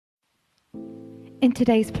In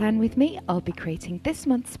today's Plan With Me, I'll be creating this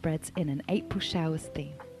month's spreads in an April showers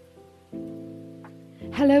theme.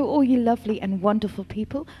 Hello all you lovely and wonderful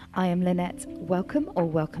people, I am Lynette. Welcome or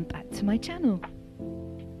welcome back to my channel.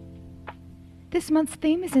 This month's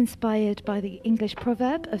theme is inspired by the English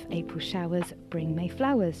proverb of April showers bring May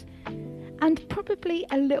flowers, and probably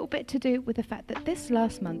a little bit to do with the fact that this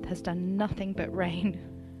last month has done nothing but rain.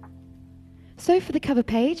 So for the cover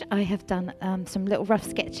page, I have done some little rough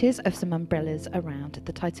sketches of some umbrellas around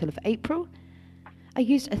the title of April. I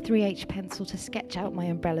used a 3H pencil to sketch out my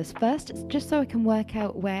umbrellas first, just so I can work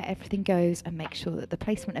out where everything goes and make sure that the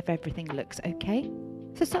placement of everything looks okay.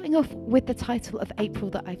 So starting off with the title of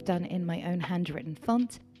April that I've done in my own handwritten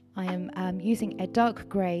font, I am using a dark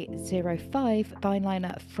grey 05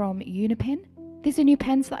 fineliner from Unipin. These are new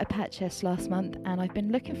pens that I purchased last month, and I've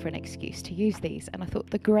been looking for an excuse to use these, and I thought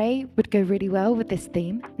the grey would go really well with this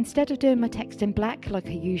theme, instead of doing my text in black like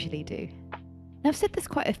I usually do. Now I've said this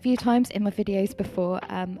quite a few times in my videos before,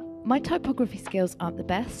 my typography skills aren't the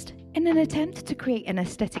best. In an attempt to create an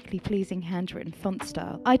aesthetically pleasing handwritten font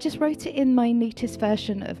style, I just wrote it in my neatest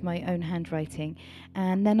version of my own handwriting,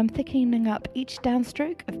 and then I'm thickening up each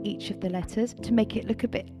downstroke of each of the letters to make it look a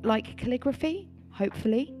bit like calligraphy,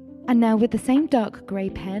 hopefully. And now with the same dark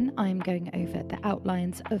grey pen, I'm going over the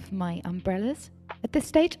outlines of my umbrellas. At this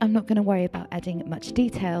stage, I'm not going to worry about adding much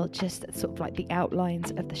detail, just sort of like the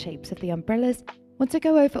outlines of the shapes of the umbrellas. Once I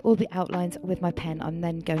go over all the outlines with my pen, I'm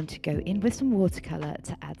then going to go in with some watercolour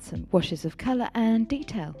to add some washes of colour and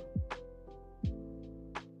detail.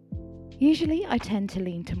 Usually I tend to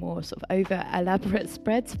lean to more sort of over elaborate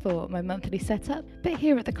spreads for my monthly setup, but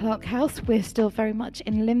here at the Clark house we're still very much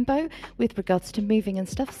in limbo with regards to moving and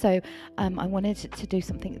stuff, so I wanted to do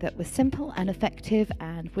something that was simple and effective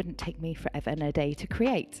and wouldn't take me forever and a day to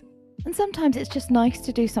create. And sometimes it's just nice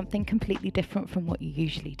to do something completely different from what you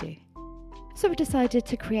usually do. So I decided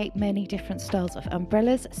to create many different styles of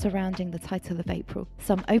umbrellas surrounding the title of April,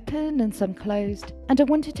 some open and some closed, and I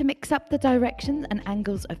wanted to mix up the directions and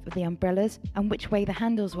angles of the umbrellas and which way the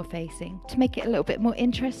handles were facing to make it a little bit more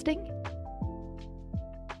interesting.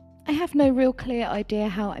 I have no real clear idea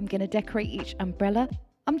how I'm going to decorate each umbrella.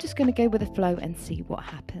 I'm just going to go with the flow and see what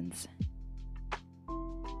happens.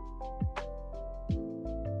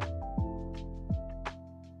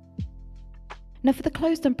 Now for the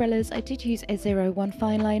closed umbrellas, I did use a 01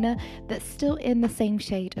 fineliner that's still in the same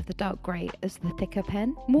shade of the dark grey as the thicker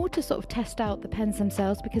pen, more to sort of test out the pens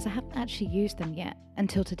themselves because I haven't actually used them yet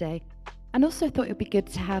until today. And also thought it would be good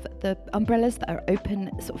to have the umbrellas that are open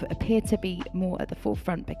sort of appear to be more at the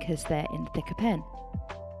forefront because they're in the thicker pen.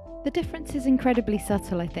 The difference is incredibly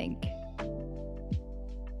subtle, I think.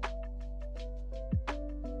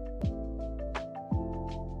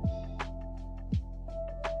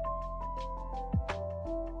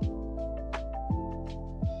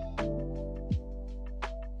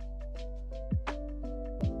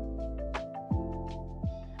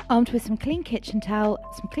 Armed with some clean kitchen towel,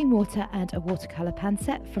 some clean water and a watercolour pan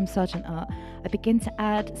set from SargentArt, I begin to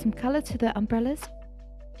add some colour to the umbrellas.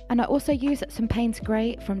 And I also use some Payne's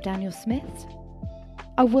Grey from Daniel Smith's.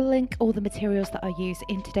 I will link all the materials that I use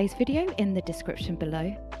in today's video in the description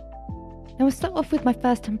below. Now I'll start off with my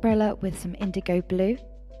first umbrella with some indigo blue.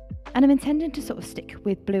 And I'm intending to sort of stick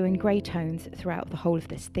with blue and grey tones throughout the whole of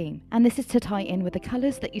this theme. And this is to tie in with the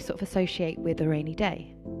colours that you sort of associate with a rainy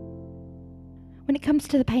day. When it comes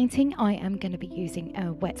to the painting, I am going to be using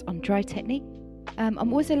a wet on dry technique. I'm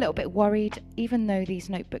always a little bit worried, even though these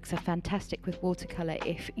notebooks are fantastic with watercolour,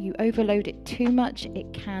 if you overload it too much,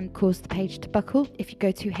 it can cause the page to buckle if you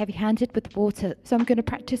go too heavy-handed with the water. So I'm going to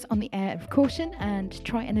practice on the air of caution and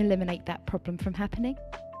try and eliminate that problem from happening.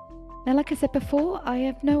 Now, like I said before, I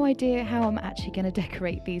have no idea how I'm actually going to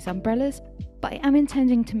decorate these umbrellas, but I am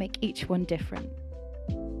intending to make each one different.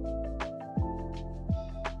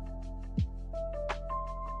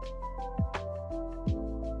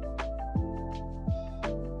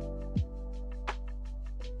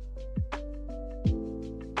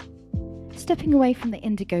 Stepping away from the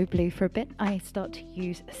indigo blue for a bit, I start to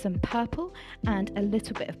use some purple and a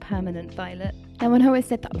little bit of permanent violet. Now I know I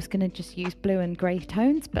said that I was going to just use blue and grey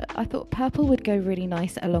tones, but I thought purple would go really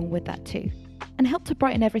nice along with that too, and help to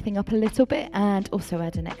brighten everything up a little bit and also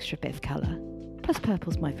add an extra bit of colour. Plus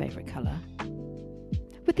purple's my favourite colour.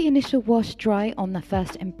 With the initial wash dry on the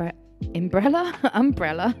first umbrella,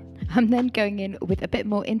 I'm then going in with a bit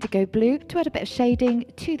more indigo blue to add a bit of shading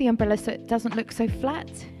to the umbrella so it doesn't look so flat,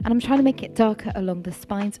 and I'm trying to make it darker along the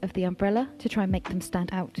spines of the umbrella to try and make them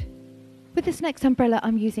stand out. With this next umbrella,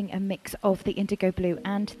 I'm using a mix of the indigo blue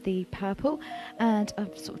and the purple, and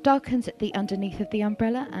I've sort of darkened the underneath of the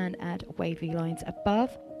umbrella and add wavy lines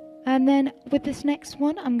above. And then with this next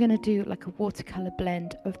one, I'm going to do like a watercolour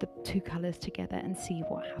blend of the two colours together and see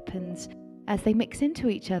what happens as they mix into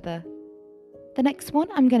each other. The next one,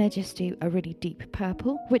 I'm going to just do a really deep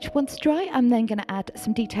purple, which once dry, I'm then going to add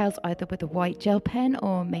some details either with a white gel pen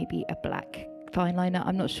or maybe a black fineliner,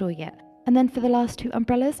 I'm not sure yet. And then for the last two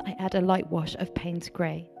umbrellas, I add a light wash of Payne's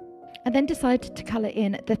Grey. I then decided to colour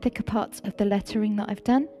in the thicker parts of the lettering that I've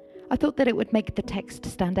done. I thought that it would make the text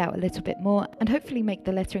stand out a little bit more and hopefully make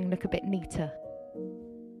the lettering look a bit neater.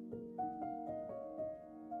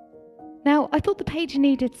 Now, I thought the page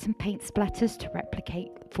needed some paint splatters to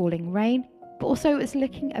replicate falling rain, but also it was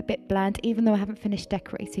looking a bit bland even though I haven't finished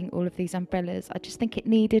decorating all of these umbrellas. I just think it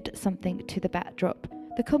needed something to the backdrop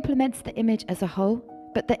that complements the image as a whole,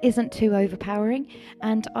 but that isn't too overpowering,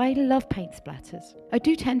 and I love paint splatters. I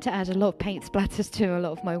do tend to add a lot of paint splatters to a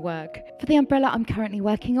lot of my work. For the umbrella I'm currently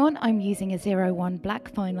working on, I'm using a 01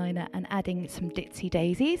 black fineliner and adding some ditzy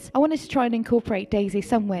daisies. I wanted to try and incorporate daisies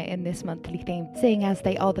somewhere in this monthly theme, seeing as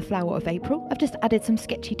they are the flower of April. I've just added some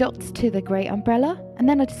sketchy dots to the grey umbrella, and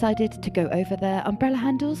then I decided to go over the umbrella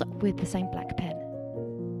handles with the same black pen.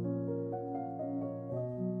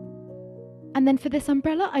 And then for this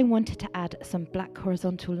umbrella, I wanted to add some black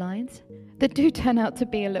horizontal lines that do turn out to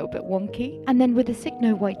be a little bit wonky. And then with a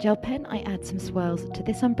Signo white gel pen, I add some swirls to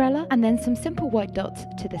this umbrella and then some simple white dots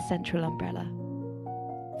to the central umbrella.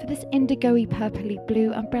 For this indigo-y purpley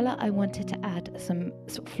blue umbrella, I wanted to add some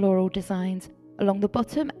sort of floral designs along the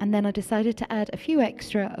bottom, and then I decided to add a few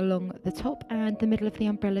extra along the top and the middle of the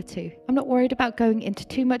umbrella too. I'm not worried about going into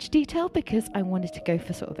too much detail because I wanted to go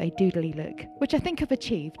for sort of a doodly look, which I think I've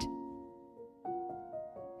achieved.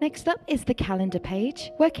 Next up is the calendar page.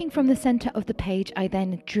 Working from the centre of the page, I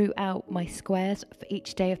then drew out my squares for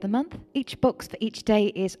each day of the month. Each box for each day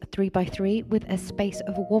is 3x3 with a space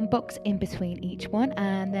of 1 box in between each one,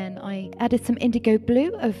 and then I added some indigo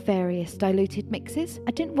blue of various diluted mixes.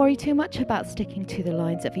 I didn't worry too much about sticking to the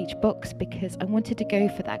lines of each box because I wanted to go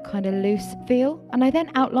for that kind of loose feel, and I then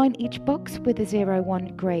outline each box with a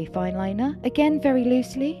 01 grey fineliner, again very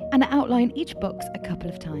loosely, and I outline each box a couple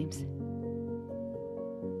of times.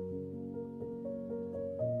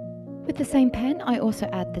 With the same pen, I also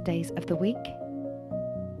add the days of the week.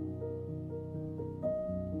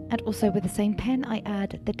 And also with the same pen, I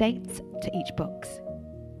add the dates to each box.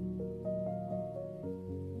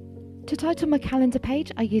 To title my calendar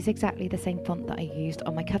page, I use exactly the same font that I used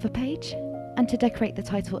on my cover page. And to decorate the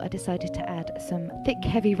title, I decided to add some thick,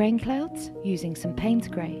 heavy rain clouds using some Payne's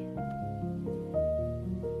Grey.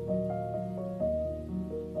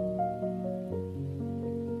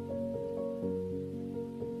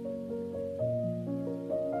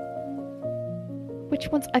 Which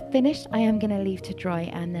once I've finished, I am going to leave to dry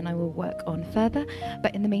and then I will work on further.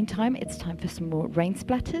 But in the meantime, it's time for some more rain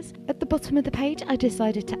splatters. At the bottom of the page, I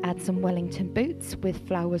decided to add some Wellington boots with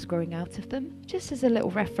flowers growing out of them, just as a little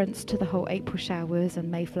reference to the whole April showers and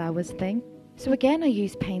Mayflowers thing. So again, I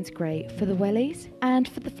used Payne's Grey for the wellies, and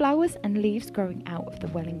for the flowers and leaves growing out of the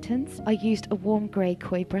Wellingtons, I used a warm grey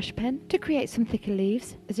Koi brush pen to create some thicker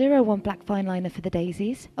leaves, a 01 black fineliner for the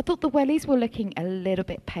daisies. I thought the wellies were looking a little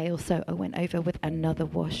bit pale, so I went over with another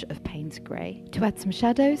wash of Payne's Grey to add some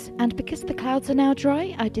shadows, and because the clouds are now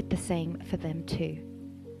dry, I did the same for them too,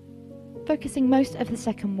 focusing most of the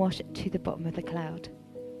second wash to the bottom of the cloud.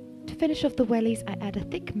 To finish off the wellies, I add a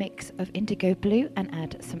thick mix of indigo blue and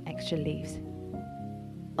add some extra leaves.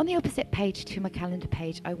 On the opposite page to my calendar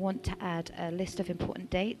page, I want to add a list of important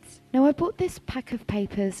dates. Now, I bought this pack of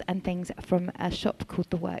papers and things from a shop called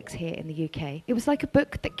The Works here in the UK. It was like a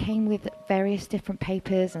book that came with various different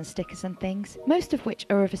papers and stickers and things, most of which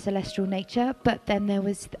are of a celestial nature, but then there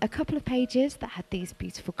was a couple of pages that had these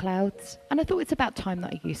beautiful clouds. And I thought it's about time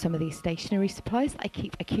that I use some of these stationery supplies that I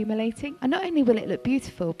keep accumulating. And not only will it look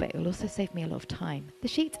beautiful, but it will also save me a lot of time. The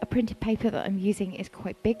sheet of printed paper that I'm using is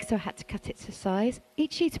quite big, so I had to cut it to size.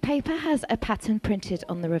 Each sheet of paper has a pattern printed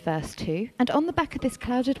on the reverse too, and on the back of this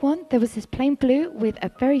clouded one there was this plain blue with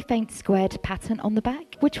a very faint squared pattern on the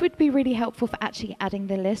back, which would be really helpful for actually adding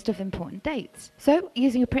the list of important dates. So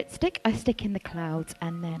using a Pritt stick, I stick in the clouds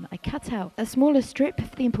and then I cut out a smaller strip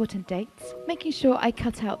for the important dates, making sure I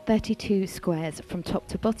cut out 32 squares from top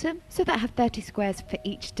to bottom, so that I have 30 squares for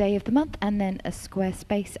each day of the month and then a square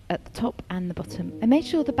space at the top and the bottom. I made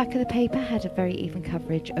sure the back of the paper had a very even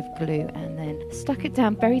coverage of glue and then stuck it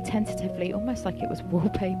down very tentatively, almost like it was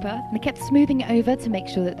wallpaper, and I kept smoothing it over to make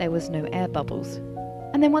sure that there was no air bubbles.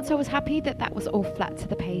 And then once I was happy that that was all flat to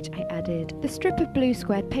the page, I added the strip of blue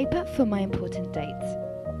squared paper for my important dates.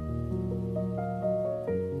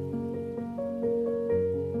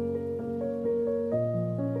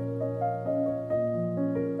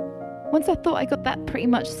 Once I thought I got that pretty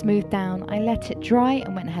much smoothed down, I let it dry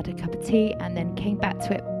and went and had a cup of tea and then came back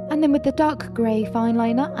to it. And then with the dark grey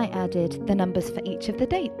fineliner, I added the numbers for each of the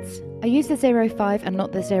dates. I used the 05 and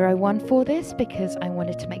not the 01 for this because I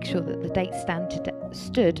wanted to make sure that the date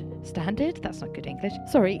stood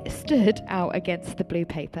out against the blue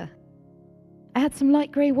paper. I had some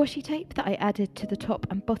light grey washi tape that I added to the top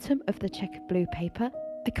and bottom of the checkered blue paper.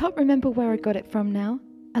 I can't remember where I got it from now,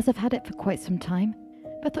 as I've had it for quite some time,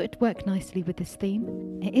 but I thought it'd work nicely with this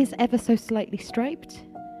theme. It is ever so slightly striped,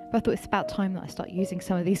 but I thought it's about time that I start using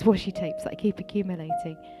some of these washi tapes that I keep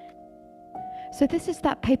accumulating. So this is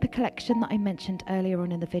that paper collection that I mentioned earlier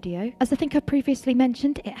on in the video. As I think I previously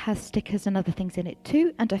mentioned, it has stickers and other things in it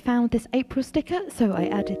too, and I found this April sticker, so I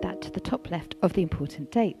added that to the top left of the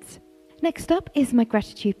important dates. Next up is my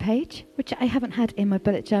gratitude page, which I haven't had in my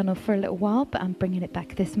bullet journal for a little while, but I'm bringing it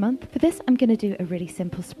back this month. For this, I'm going to do a really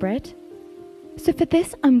simple spread. So for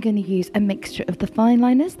this, I'm going to use a mixture of the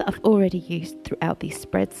fineliners that I've already used throughout these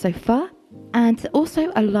spreads so far, and also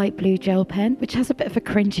a light blue gel pen, which has a bit of a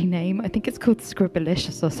cringy name. I think it's called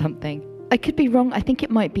Scribblicious or something. I could be wrong. I think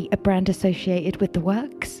it might be a brand associated with the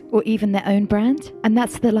works, or even their own brand, and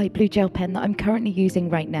that's the light blue gel pen that I'm currently using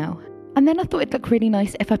right now. And then I thought it'd look really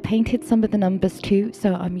nice if I painted some of the numbers too,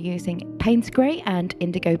 so I'm using Payne's grey and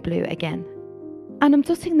indigo blue again. And I'm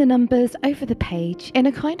dotting the numbers over the page in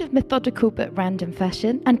a kind of methodical but random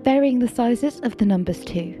fashion and varying the sizes of the numbers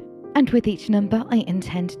too. And with each number I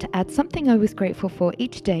intend to add something I was grateful for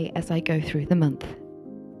each day as I go through the month.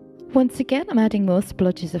 Once again, I'm adding more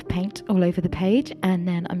splodges of paint all over the page, and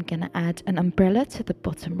then I'm going to add an umbrella to the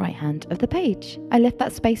bottom right hand of the page. I left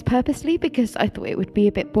that space purposely because I thought it would be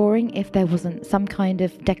a bit boring if there wasn't some kind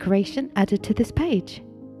of decoration added to this page.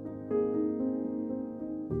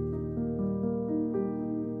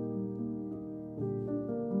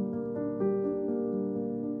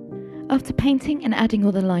 After painting and adding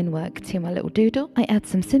all the line work to my little doodle, I add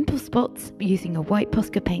some simple spots using a white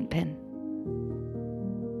Posca paint pen.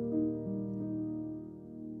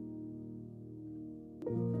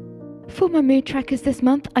 For my mood trackers this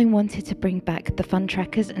month, I wanted to bring back the fun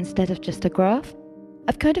trackers instead of just a graph.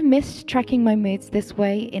 I've kind of missed tracking my moods this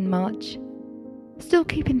way in March. Still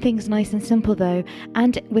keeping things nice and simple though,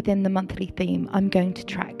 and within the monthly theme, I'm going to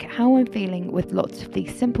track how I'm feeling with lots of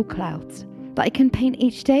these simple clouds that I can paint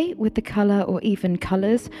each day with the colour or even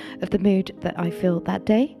colours of the mood that I feel that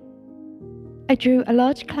day. I drew a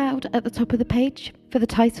large cloud at the top of the page for the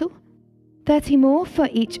title, 30 more for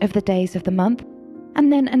each of the days of the month,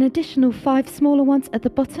 and then an additional 5 smaller ones at the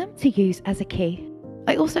bottom to use as a key.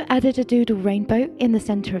 I also added a doodle rainbow in the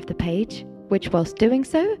centre of the page, which whilst doing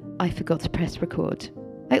so, I forgot to press record.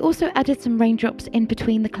 I also added some raindrops in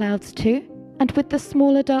between the clouds too, and with the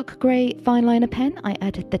smaller dark grey fineliner pen, I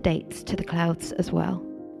added the dates to the clouds as well.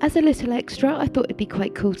 As a little extra, I thought it'd be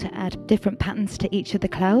quite cool to add different patterns to each of the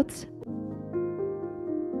clouds.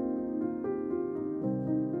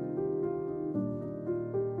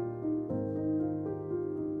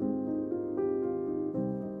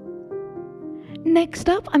 Next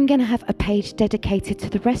up, I'm going to have a page dedicated to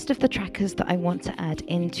the rest of the trackers that I want to add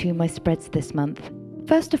into my spreads this month.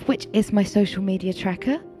 First of which is my social media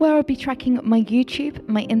tracker, where I'll be tracking my YouTube,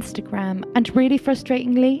 my Instagram, and really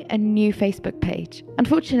frustratingly, a new Facebook page.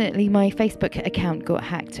 Unfortunately, my Facebook account got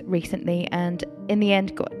hacked recently and in the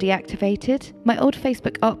end got deactivated. My old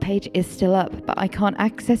Facebook art page is still up, but I can't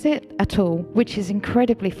access it at all, which is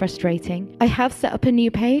incredibly frustrating. I have set up a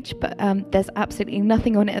new page, but there's absolutely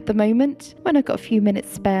nothing on it at the moment. When I've got a few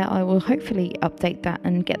minutes spare, I will hopefully update that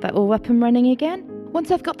and get that all up and running again. Once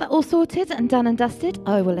I've got that all sorted and done and dusted,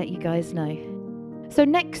 I will let you guys know. So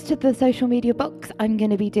next to the social media box, I'm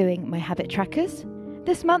going to be doing my habit trackers.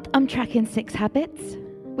 This month I'm tracking 6 habits,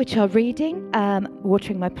 which are reading,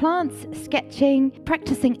 watering my plants, sketching,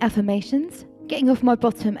 practicing affirmations, getting off my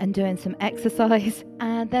bottom and doing some exercise,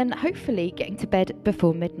 and then hopefully getting to bed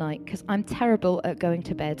before midnight, because I'm terrible at going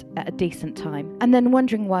to bed at a decent time, and then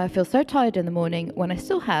wondering why I feel so tired in the morning when I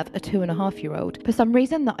still have a 2.5-year-old, for some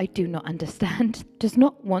reason that I do not understand, does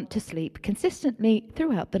not want to sleep consistently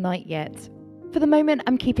throughout the night yet. For the moment,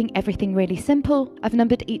 I'm keeping everything really simple. I've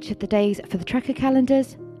numbered each of the days for the tracker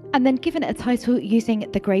calendars, and then given it a title using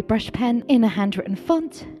the grey brush pen in a handwritten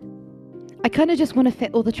font. I kind of just want to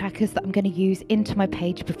fit all the trackers that I'm going to use into my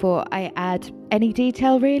page before I add any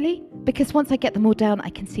detail really, because once I get them all down I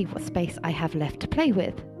can see what space I have left to play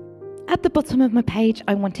with. At the bottom of my page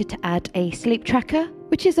I wanted to add a sleep tracker,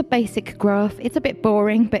 which is a basic graph. It's a bit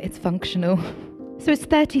boring but it's functional. So it's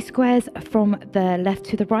 30 squares from the left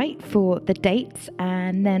to the right for the dates,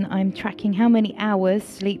 and then I'm tracking how many hours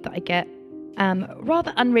sleep that I get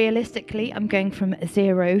Rather unrealistically, I'm going from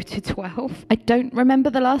 0 to 12. I don't remember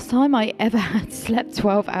the last time I ever had slept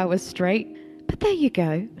 12 hours straight, but there you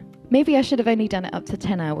go. Maybe I should have only done it up to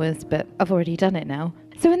 10 hours, but I've already done it now.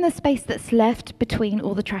 So in the space that's left between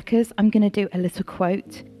all the trackers, I'm going to do a little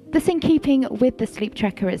quote. This in keeping with the sleep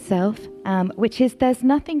tracker itself, which is there's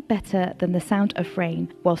nothing better than the sound of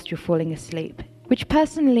rain whilst you're falling asleep. Which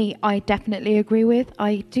personally I definitely agree with.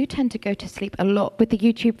 I do tend to go to sleep a lot with the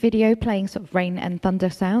YouTube video playing sort of rain and thunder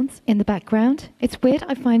sounds in the background. It's weird,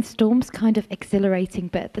 I find storms kind of exhilarating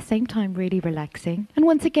but at the same time really relaxing. And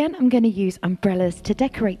once again I'm going to use umbrellas to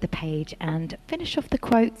decorate the page and finish off the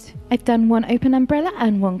quote. I've done one open umbrella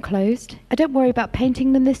and one closed. I don't worry about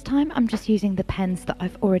painting them this time, I'm just using the pens that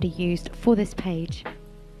I've already used for this page.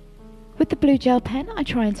 With the blue gel pen, I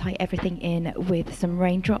try and tie everything in with some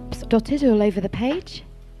raindrops dotted all over the page.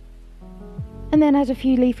 And then add a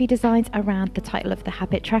few leafy designs around the title of the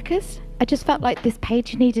habit trackers. I just felt like this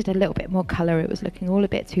page needed a little bit more colour, it was looking all a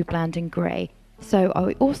bit too bland and grey. So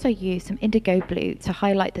I also used some indigo blue to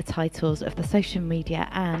highlight the titles of the social media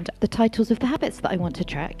and the titles of the habits that I want to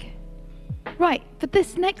track. Right, for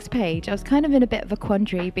this next page, I was kind of in a bit of a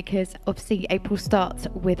quandary because obviously April starts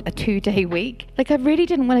with a 2-day week. Like I really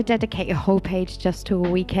didn't want to dedicate a whole page just to a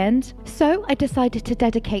weekend. So I decided to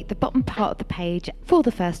dedicate the bottom part of the page for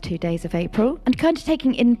the first 2 days of April. And kind of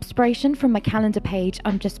taking inspiration from my calendar page,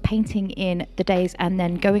 I'm just painting in the days and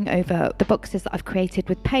then going over the boxes that I've created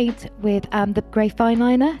with paint with the grey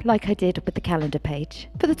fineliner like I did with the calendar page.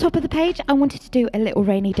 For the top of the page, I wanted to do a little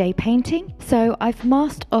rainy day painting. So I've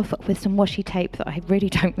masked off with some washi tape that I really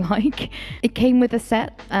don't like. It came with a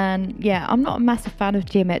set and yeah, I'm not a massive fan of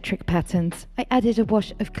geometric patterns. I added a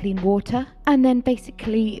wash of clean water and then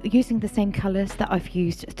basically using the same colours that I've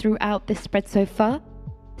used throughout this spread so far.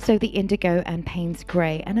 So the indigo and Payne's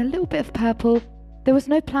grey and a little bit of purple. There was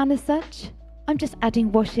no plan as such. I'm just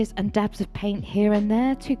adding washes and dabs of paint here and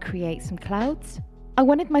there to create some clouds. I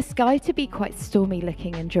wanted my sky to be quite stormy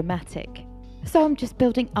looking and dramatic. So I'm just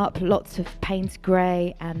building up lots of Payne's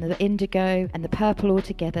grey and the indigo and the purple all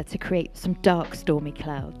together to create some dark stormy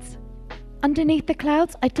clouds. Underneath the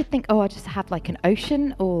clouds I did think, oh, I'll just have like an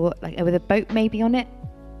ocean or like with a boat maybe on it.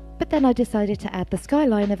 But then I decided to add the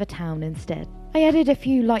skyline of a town instead. I added a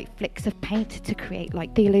few light flicks of paint to create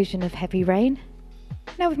like the illusion of heavy rain.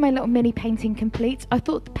 Now with my little mini painting complete, I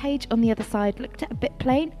thought the page on the other side looked a bit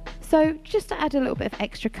plain. So just to add a little bit of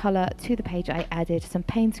extra colour to the page, I added some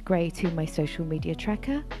Payne's grey to my social media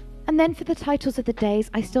tracker. And then for the titles of the days,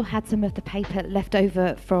 I still had some of the paper left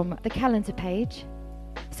over from the calendar page.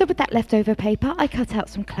 So with that leftover paper, I cut out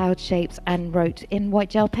some cloud shapes and wrote in white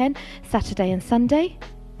gel pen, Saturday and Sunday.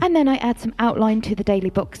 And then I add some outline to the daily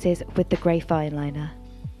boxes with the grey fineliner.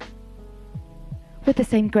 With the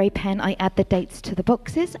same grey pen, I add the dates to the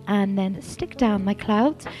boxes and then stick down my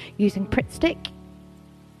clouds using Pritt Stick.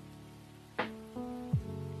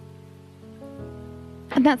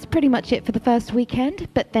 And that's pretty much it for the first weekend,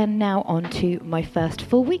 but then now on to my first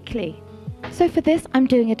full weekly. So for this, I'm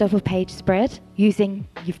doing a double page spread using,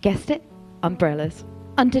 you've guessed it, umbrellas.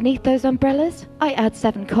 Underneath those umbrellas, I add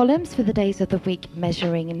 7 columns for the days of the week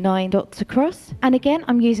measuring 9 dots across. And again,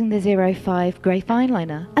 I'm using the 05 grey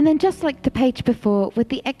fineliner. And then just like the page before, with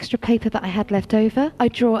the extra paper that I had left over, I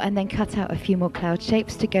draw and then cut out a few more cloud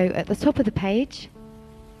shapes to go at the top of the page.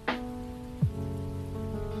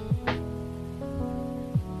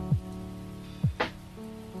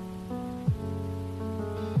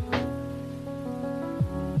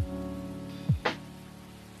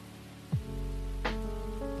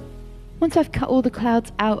 Once I've cut all the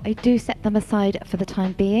clouds out, I do set them aside for the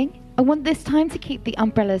time being. I want this time to keep the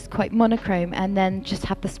umbrellas quite monochrome and then just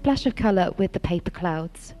have the splash of colour with the paper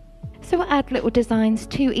clouds. So I add little designs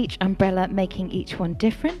to each umbrella, making each one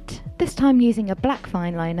different. This time using a black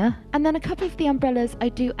fineliner. And then a couple of the umbrellas I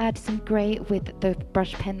do add some grey with the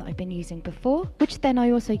brush pen that I've been using before, which then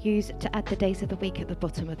I also use to add the days of the week at the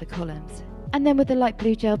bottom of the columns. And then with the light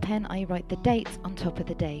blue gel pen I write the dates on top of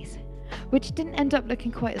the days, which didn't end up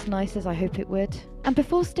looking quite as nice as I hope it would. And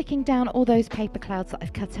before sticking down all those paper clouds that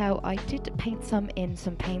I've cut out, I did paint some in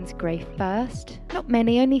some Payne's grey first. Not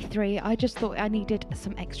many, only 3, I just thought I needed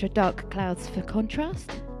some extra dark clouds for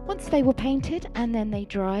contrast. Once they were painted and then they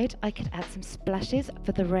dried, I could add some splashes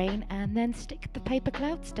for the rain and then stick the paper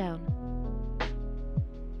clouds down.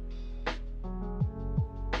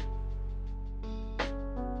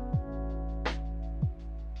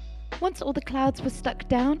 Once all the clouds were stuck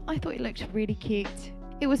down, I thought it looked really cute.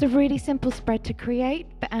 It was a really simple spread to create,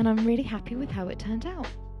 and I'm really happy with how it turned out.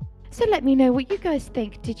 So let me know what you guys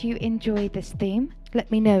think. Did you enjoy this theme? Let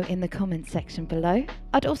me know in the comments section below.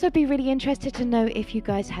 I'd also be really interested to know if you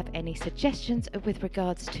guys have any suggestions with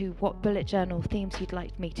regards to what bullet journal themes you'd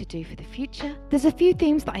like me to do for the future. There's a few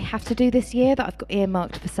themes that I have to do this year that I've got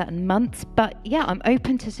earmarked for certain months, but yeah, I'm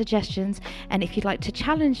open to suggestions, and if you'd like to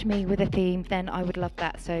challenge me with a theme, then I would love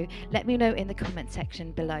that, so let me know in the comment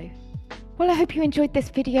section below. Well, I hope you enjoyed this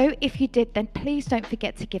video. If you did, then please don't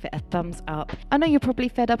forget to give it a thumbs up. I know you're probably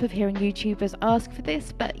fed up of hearing YouTubers ask for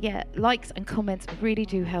this, but yeah, likes and comments really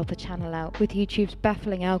do help the channel out with YouTube's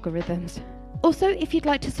baffling algorithms. Also, if you'd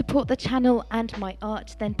like to support the channel and my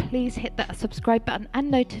art, then please hit that subscribe button and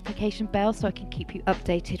notification bell so I can keep you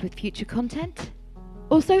updated with future content.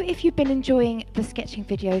 Also, if you've been enjoying the sketching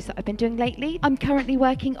videos that I've been doing lately, I'm currently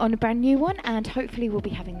working on a brand new one and hopefully we'll be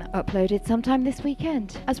having that uploaded sometime this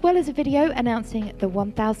weekend, as well as a video announcing the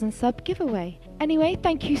 1000 sub giveaway. Anyway,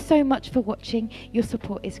 thank you so much for watching, your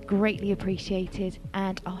support is greatly appreciated,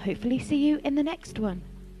 and I'll hopefully see you in the next one.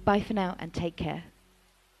 Bye for now and take care.